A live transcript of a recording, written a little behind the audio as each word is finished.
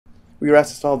We are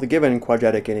asked to solve the given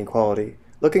quadratic inequality.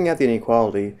 Looking at the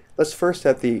inequality, let's first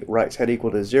set the right side equal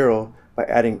to 0 by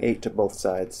adding 8 to both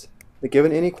sides. The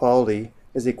given inequality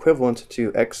is equivalent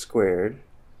to x squared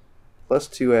plus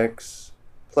 2x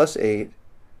plus 8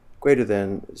 greater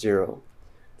than 0.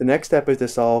 The next step is to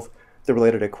solve the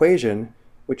related equation,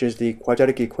 which is the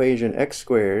quadratic equation x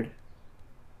squared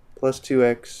plus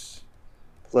 2x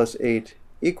plus 8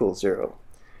 equals 0.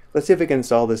 Let's see if we can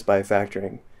solve this by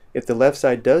factoring. If the left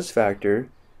side does factor,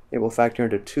 it will factor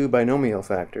into two binomial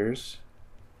factors,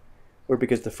 where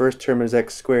because the first term is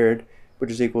x squared,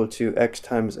 which is equal to x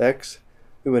times x,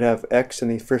 we would have x in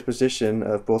the first position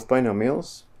of both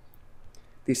binomials.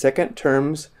 The second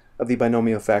terms of the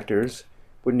binomial factors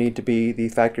would need to be the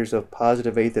factors of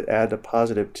positive 8 that add to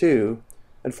positive 2.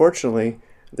 Unfortunately,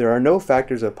 there are no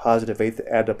factors of positive 8 that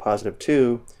add to positive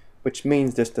 2, which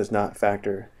means this does not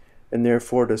factor. And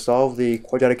therefore, to solve the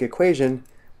quadratic equation,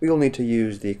 we will need to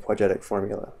use the quadratic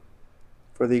formula.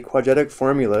 For the quadratic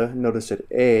formula, notice that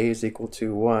a is equal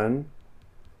to 1,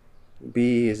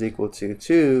 b is equal to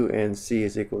 2, and c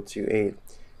is equal to 8.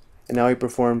 And now we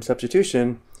perform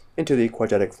substitution into the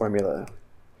quadratic formula.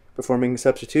 Performing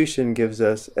substitution gives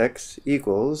us x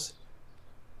equals,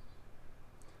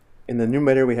 in the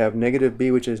numerator we have negative b,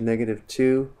 which is negative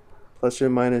 2, plus or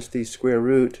minus the square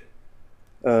root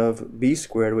of b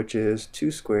squared, which is 2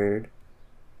 squared,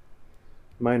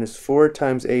 minus 4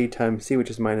 times a times c,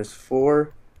 which is minus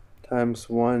 4 times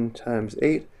 1 times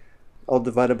 8, all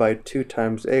divided by 2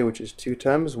 times a, which is 2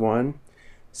 times 1.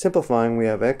 Simplifying, we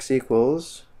have x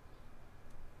equals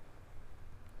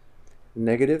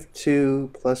negative 2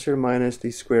 plus or minus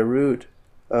the square root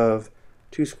of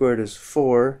 2 squared is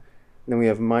 4. And then we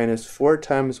have minus 4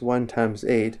 times 1 times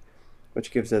 8, which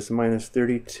gives us minus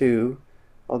 32,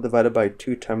 all divided by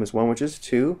 2 times 1, which is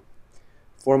 2.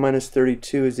 4 minus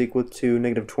 32 is equal to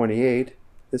negative 28.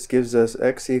 This gives us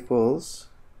x equals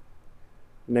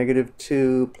negative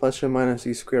 2 plus or minus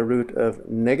the square root of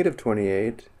negative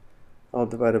 28, all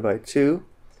divided by 2.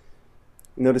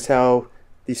 Notice how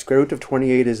the square root of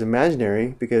 28 is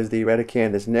imaginary because the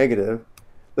radicand is negative.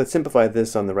 Let's simplify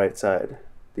this on the right side.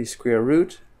 The square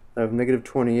root of negative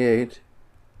 28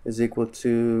 is equal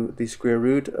to the square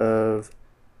root of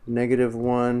negative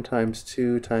 1 times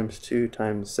 2 times 2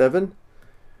 times 7.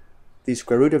 The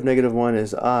square root of negative 1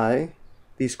 is I.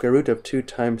 The square root of 2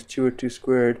 times 2, or 2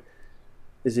 squared,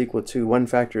 is equal to 1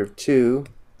 factor of 2.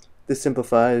 This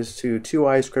simplifies to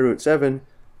 2i square root 7,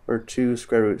 or 2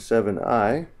 square root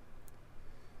 7i.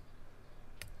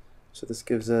 So this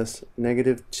gives us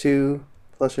negative 2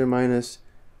 plus or minus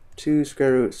 2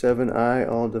 square root 7i,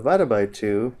 all divided by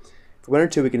 2. If we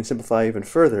wanted to, we can simplify even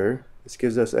further. This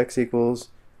gives us x equals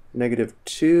negative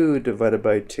 2 divided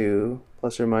by 2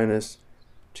 plus or minus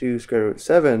 2 square root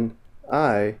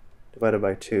 7i divided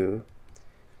by 2.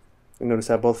 And notice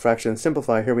how both fractions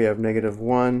simplify. Here we have negative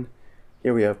 1.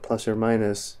 Here we have plus or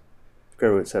minus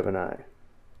square root 7i.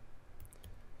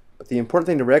 But the important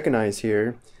thing to recognize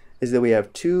here is that we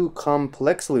have two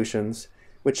complex solutions,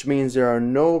 which means there are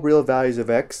no real values of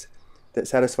x that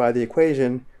satisfy the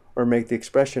equation or make the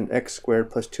expression x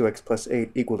squared plus 2x plus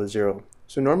 8 equal to 0.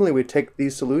 So normally we take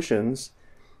these solutions,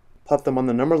 plot them on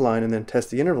the number line, and then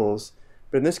test the intervals.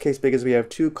 But in this case, because we have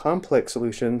two complex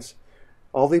solutions,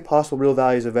 all the possible real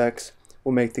values of x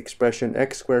will make the expression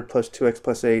x squared plus 2x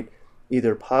plus 8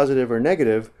 either positive or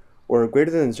negative, or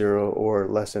greater than 0 or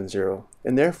less than 0.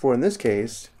 And therefore in this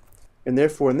case,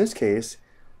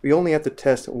 we only have to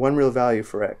test one real value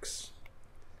for x.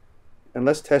 And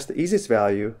let's test the easiest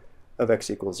value of x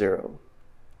equals 0.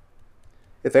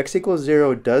 If x equals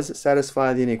 0 does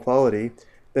satisfy the inequality,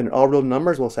 then all real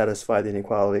numbers will satisfy the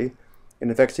inequality. And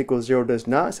if x equals 0 does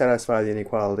not satisfy the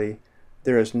inequality,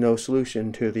 there is no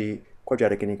solution to the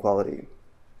quadratic inequality.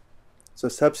 So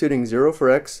substituting 0 for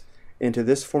x into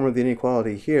this form of the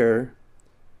inequality here,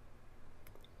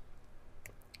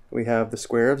 we have the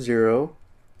square of 0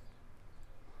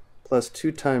 plus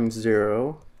 2 times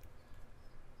 0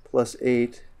 plus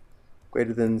 8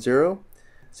 greater than 0.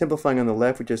 Simplifying on the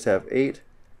left, we just have 8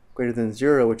 greater than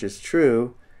 0, which is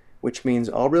true, which means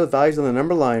all real values on the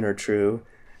number line are true,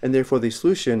 and therefore the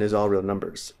solution is all real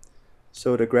numbers.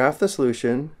 So to graph the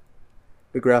solution,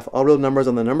 we graph all real numbers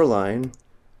on the number line,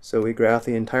 so we graph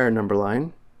the entire number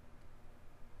line.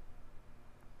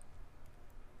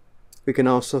 We can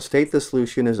also state the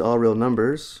solution as all real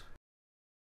numbers,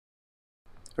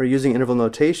 or using interval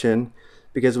notation,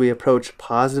 because we approach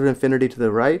positive infinity to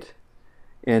the right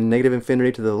and negative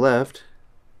infinity to the left.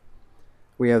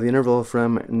 We have the interval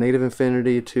from negative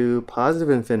infinity to positive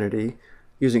infinity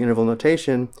using interval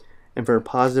notation, and for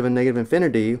positive and negative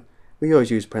infinity, we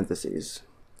always use parentheses.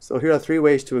 So here are 3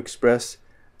 ways to express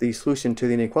the solution to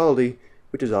the inequality,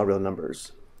 which is all real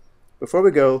numbers. Before we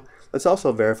go, let's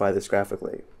also verify this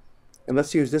graphically. And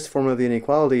let's use this form of the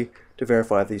inequality to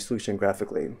verify the solution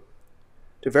graphically.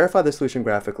 To verify the solution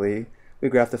graphically, we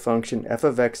graph the function f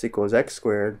of x equals x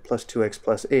squared plus 2x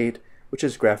plus 8, which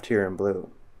is graphed here in blue.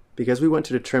 Because we want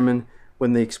to determine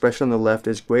when the expression on the left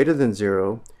is greater than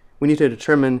 0, we need to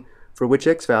determine for which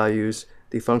x values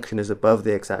the function is above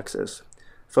the x-axis.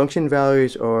 Function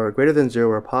values are greater than 0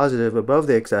 or positive above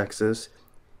the x-axis,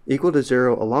 equal to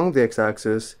 0 along the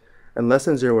x-axis, and less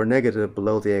than 0 or negative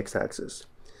below the x-axis.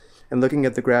 And looking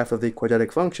at the graph of the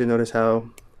quadratic function, notice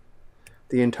how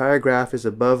the entire graph is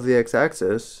above the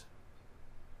x-axis,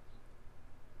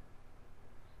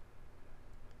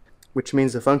 which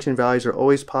means the function values are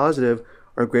always positive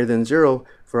or greater than 0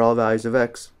 for all values of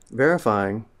x,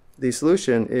 verifying the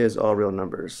solution is all real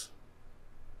numbers.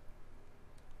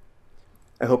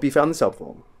 I hope you found this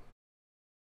helpful.